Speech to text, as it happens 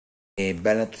E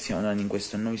bella a tutti in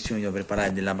questo nuovissimo video per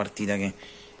parlare della partita che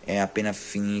è appena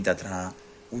finita tra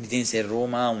Udinese e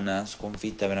Roma, una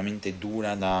sconfitta veramente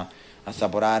dura da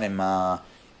assaporare, ma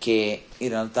che in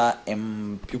realtà è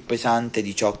più pesante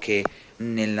di ciò che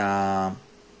nella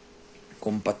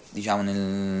diciamo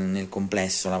nel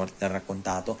complesso la partita ha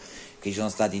raccontato, che ci sono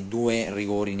stati due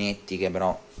rigori netti che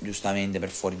però giustamente per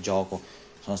fuorigioco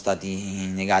sono stati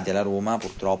negati alla Roma.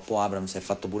 Purtroppo Abrams si è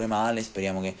fatto pure male,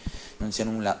 speriamo che non sia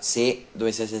nulla. Se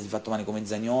dovesse essersi fatto male come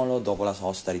Zaniolo, dopo la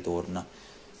sosta ritorna,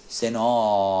 se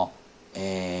no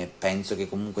penso che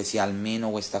comunque sia almeno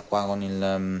questa qua con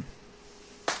il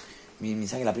mi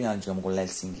sa che la prima la giochiamo con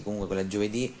l'Helsinki, comunque quella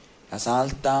giovedì la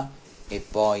salta, e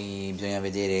poi bisogna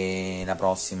vedere la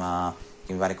prossima,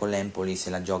 che mi pare con l'Empoli,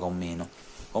 se la gioca o meno.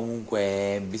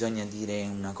 Comunque bisogna dire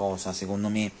una cosa, secondo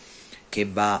me, che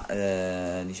va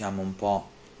diciamo un po'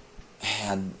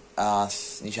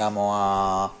 diciamo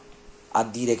a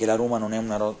dire che la Roma non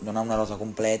ha una rosa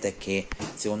completa, e che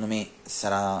secondo me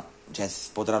sarà, cioè,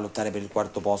 potrà lottare per il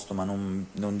quarto posto ma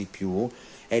non di più.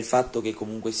 È il fatto che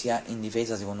comunque sia in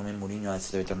difesa, secondo me Mourinho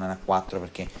adesso deve tornare a 4,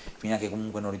 perché fino a che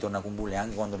comunque non ritorna con Bulle,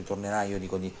 anche quando ritornerà io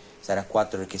dico di stare a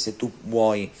 4, perché se tu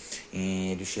vuoi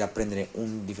riuscire a prendere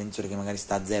un difensore che magari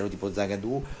sta a 0 tipo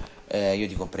Zagadou, io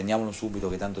dico prendiamolo subito,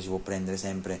 che tanto si può prendere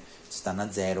sempre se stanno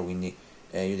a 0, quindi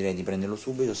io direi di prenderlo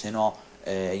subito. Se no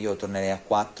io tornerei a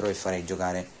 4 e farei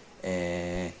giocare,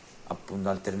 appunto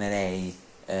alternerei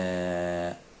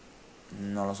non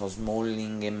lo so,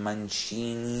 Smalling e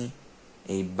Mancini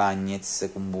e i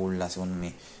Bagnez con Bulla, secondo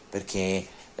me, perché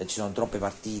ci sono troppe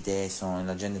partite,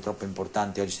 la gente è troppo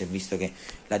importante. Oggi si è visto che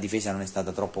la difesa non è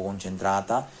stata troppo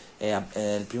concentrata,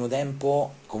 il primo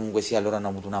tempo comunque sia loro hanno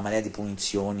avuto una marea di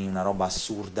punizioni, una roba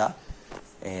assurda,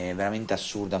 veramente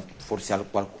assurda, forse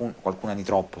qualcuna di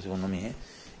troppo secondo me,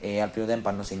 e al primo tempo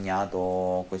hanno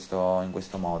segnato in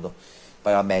questo modo.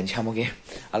 Poi vabbè, diciamo che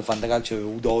al Fantacalcio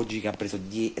avevo Udogi che ha preso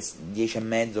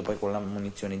 10,5, poi con la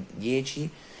munizione 10,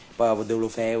 poi avevo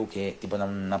Deulofeu che tipo da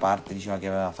una parte diceva che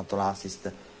aveva fatto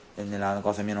l'assist, e nella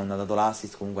cosa mia non ha dato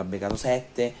l'assist, comunque ha beccato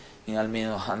 7, quindi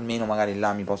almeno magari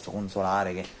là mi posso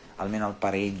consolare che almeno al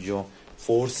pareggio,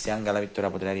 forse anche alla vittoria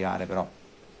potrei arrivare, però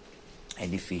è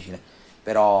difficile.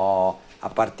 Però a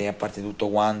parte tutto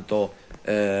quanto,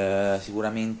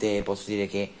 sicuramente posso dire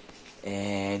che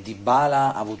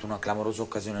Dybala ha avuto una clamorosa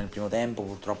occasione nel primo tempo,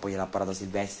 purtroppo gliel'ha parata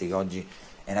Silvestri, che oggi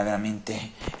era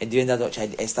veramente, è diventato, cioè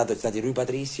è stato il Rui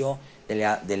Patricio per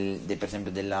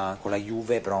esempio con la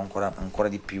Juve, però ancora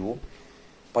di più.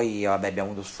 Poi vabbè,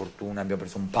 abbiamo avuto sfortuna, abbiamo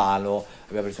preso un palo,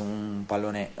 abbiamo preso un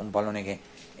pallone che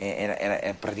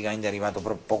era praticamente arrivato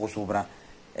poco sopra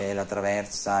la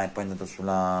traversa, e poi è andato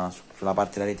sulla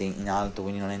parte della rete in alto,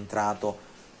 quindi non è entrato.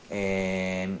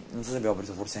 Non so se abbiamo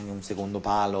preso forse anche un secondo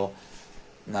palo,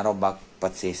 una roba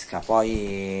pazzesca.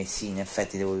 Poi sì, in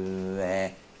effetti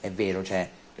è vero, cioè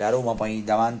la Roma poi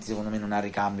davanti secondo me non ha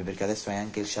ricambio, perché adesso hai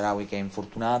anche il Shaarawy che è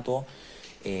infortunato,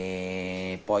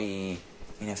 e poi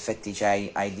in effetti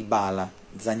hai Dybala,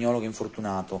 Zaniolo che è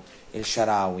infortunato, il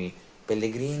Shaarawy,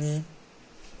 Pellegrini.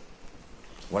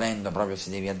 Volendo proprio, se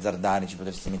devi azzardare, ci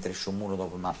potresti mettere Sciomuro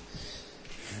dopo, ma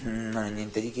non è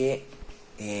niente di che.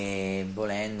 E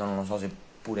volendo, non lo so se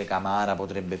pure Camara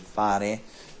potrebbe fare,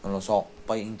 non lo so.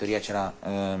 Poi in teoria c'era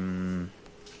come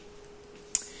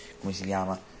si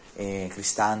chiama,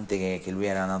 Cristante, che lui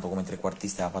era nato come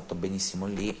trequartista e aveva fatto benissimo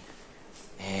lì,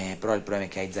 però il problema è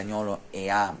che hai Zaniolo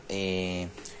e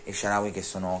Shaarawy che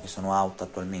sono out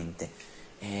attualmente.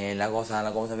 La cosa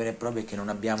vera e propria è che non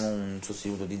abbiamo un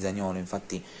sostituto di Zaniolo,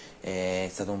 infatti è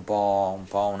stato un po'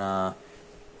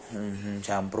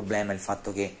 cioè un problema il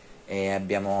fatto che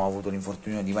abbiamo avuto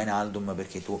l'infortunio di Wijnaldum,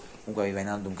 perché tu comunque avevi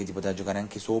Wijnaldum che ti poteva giocare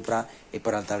anche sopra, e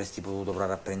poi in realtà avresti potuto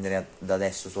provare a prendere da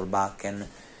adesso Solbakken,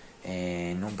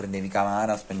 non prendevi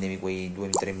Camara, spendevi quei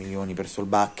 2-3 milioni per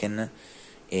Solbakken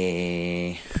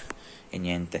e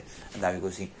niente, andavi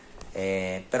così.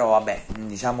 Però vabbè,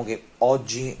 diciamo che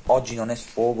oggi non è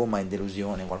sfogo ma è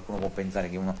delusione. Qualcuno può pensare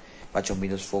che uno faccia un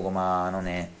video sfogo, ma non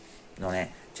è.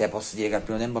 Cioè, posso dire che al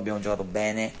primo tempo abbiamo giocato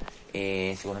bene,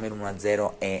 e secondo me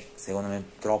l'1-0 è secondo me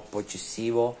troppo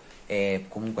eccessivo, e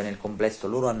comunque nel complesso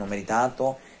loro hanno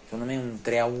meritato. Secondo me un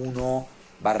 3-1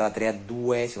 barra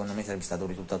 3-2 secondo me sarebbe stato un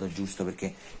risultato giusto,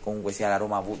 perché comunque sia la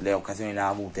Roma le occasioni le ha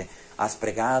avute, ha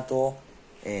sprecato.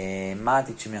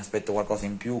 Matic mi aspetto qualcosa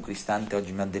in più, Cristante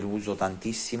oggi mi ha deluso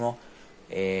tantissimo,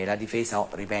 la difesa,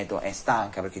 ripeto, è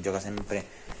stanca perché gioca sempre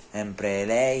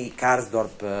lei.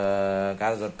 Karsdorp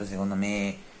secondo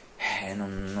me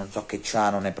non so che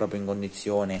c'ha, non è proprio in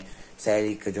condizione.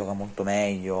 Selic gioca molto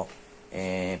meglio,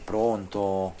 è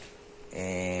pronto,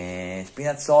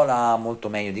 Spinazzola molto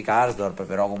meglio di Karsdorp,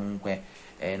 però comunque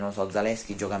non lo so,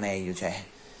 Zalewski gioca meglio, cioè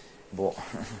boh.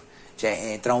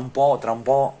 Cioè tra un po',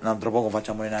 un altro poco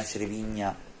facciamo rinascere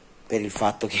Vigna per il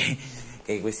fatto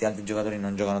che questi altri giocatori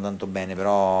non giocano tanto bene,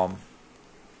 però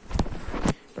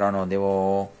no,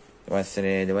 devo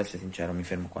essere sincero, mi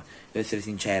fermo qua, devo essere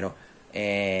sincero,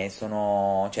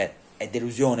 cioè, è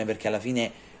delusione perché alla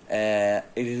fine il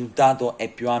risultato è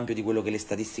più ampio di quello che le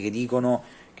statistiche dicono,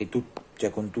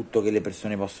 cioè, con tutto che le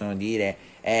persone possono dire,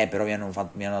 però mi hanno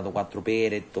dato 4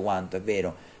 pere, tutto quanto, è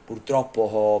vero.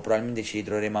 Purtroppo probabilmente ci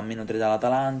ritroveremo a -3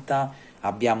 dall'Atalanta,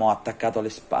 abbiamo attaccato alle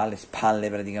spalle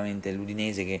praticamente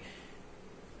l'Udinese, che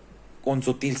con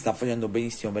Sottil sta facendo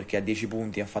benissimo perché a 10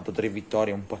 punti ha fatto 3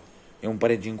 vittorie e un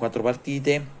pareggio in 4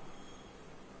 partite,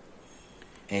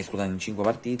 scusate, in 5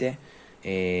 partite,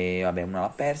 e vabbè, una l'ha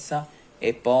persa.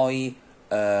 E poi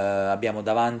abbiamo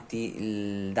davanti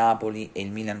il Napoli e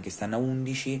il Milan che stanno a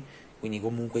 11, quindi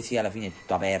comunque sì, alla fine è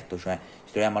tutto aperto, cioè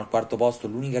ci troviamo al quarto posto,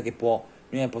 l'unica che può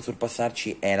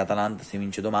sorpassarci è l'Atalanta se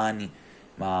vince domani,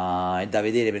 ma è da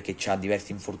vedere perché c'ha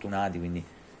diversi infortunati, quindi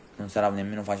non sarà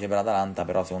nemmeno facile per l'Atalanta,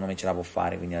 però secondo me ce la può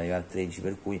fare, quindi arriva al 13,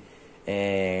 per cui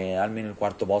almeno il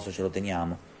quarto posto ce lo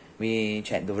teniamo.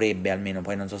 Cioè dovrebbe almeno,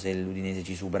 poi non so se l'Udinese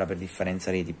ci supera per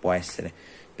differenza reti, può essere,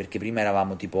 perché prima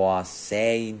eravamo tipo a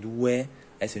 6-2,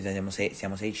 adesso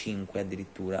siamo 6-5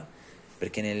 addirittura,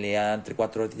 perché nelle altre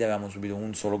 4 partite avevamo subito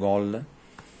un solo gol,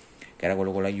 che era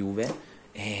quello con la Juve,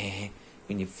 e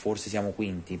quindi forse siamo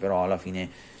quinti, però alla fine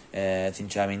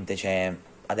sinceramente, cioè,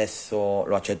 adesso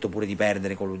lo accetto pure di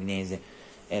perdere con l'Udinese,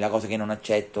 e la cosa che non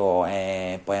accetto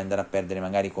è poi andare a perdere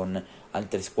magari con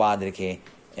altre squadre che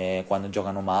quando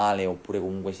giocano male, oppure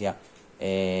comunque sia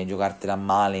giocartela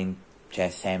male, cioè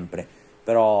sempre.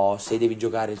 Però se devi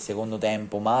giocare il secondo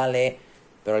tempo male,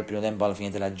 però il primo tempo alla fine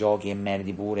te la giochi e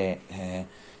meriti pure,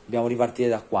 dobbiamo ripartire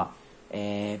da qua.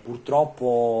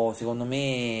 Purtroppo secondo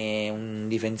me un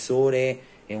difensore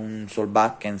e un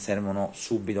Solbakken servono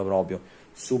subito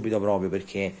proprio,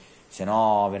 perché se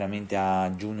no veramente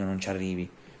a giugno non ci arrivi,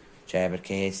 cioè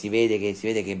perché si vede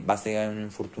che basta che hai un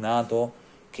infortunato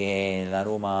che la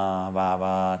Roma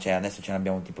va, cioè adesso ce ne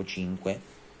abbiamo tipo 5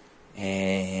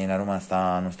 e la Roma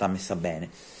non sta messa bene,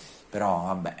 però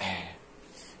vabbè,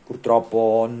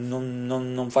 purtroppo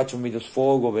non faccio un video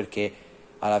sfogo perché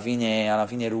alla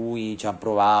fine Rui ci ha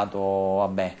provato,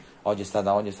 vabbè, oggi è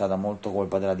stata molto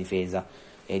colpa della difesa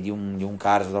e di un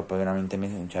Karsdorp veramente,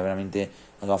 cioè veramente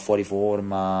non so, fuori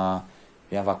forma,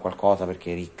 bisogna fare qualcosa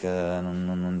perché Rick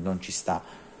non ci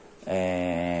sta.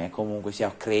 Comunque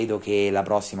sia, credo che la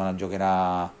prossima la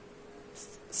giocherà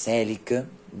Selic,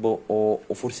 o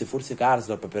forse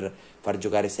Karsdorp, per far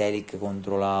giocare Selic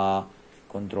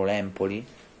contro l'Empoli,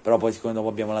 però poi siccome dopo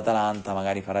abbiamo l'Atalanta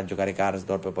magari farà giocare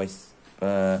Karsdorp, poi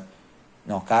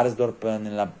no,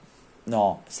 Karsdorp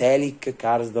no, Selic,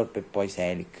 Karsdorp e poi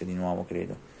Selic di nuovo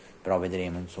credo, però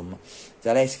vedremo insomma.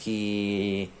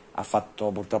 Zalewski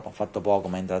purtroppo ha fatto poco,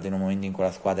 ma è entrato in un momento in cui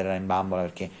la squadra era in bambola,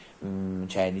 perché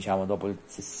cioè diciamo dopo il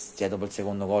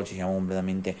secondo gol ci siamo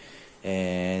completamente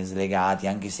slegati,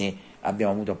 anche se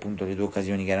abbiamo avuto appunto le 2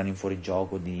 occasioni che erano in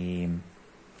fuorigioco che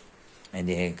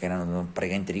erano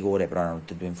praticamente rigore, però erano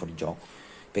tutte e 2 in fuorigioco.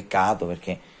 Peccato,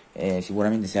 perché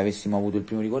sicuramente se avessimo avuto il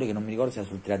primo rigore, che non mi ricordo se era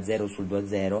sul 3-0 o sul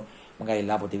 2-0, magari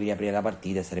là potevi riaprire la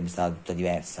partita e sarebbe stata tutta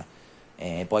diversa.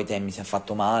 Poi Temmi si è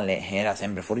fatto male, era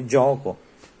sempre fuori gioco,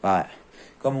 vabbè.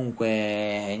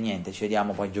 Comunque niente, ci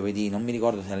vediamo poi giovedì, non mi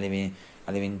ricordo se alle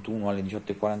 21 o alle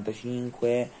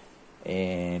 18:45,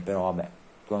 però vabbè,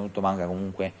 come tutto manca,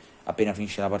 comunque appena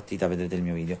finisce la partita vedrete il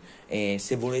mio video, e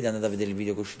se volete andate a vedere il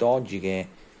video che è uscito oggi, che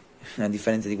a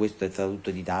differenza di questo è stato tutto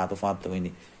editato, fatto,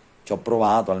 quindi ci ho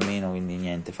provato almeno, quindi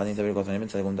niente, fatemi sapere cosa ne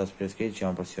pensate, contatto, iscriveteci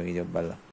al prossimo video, bella.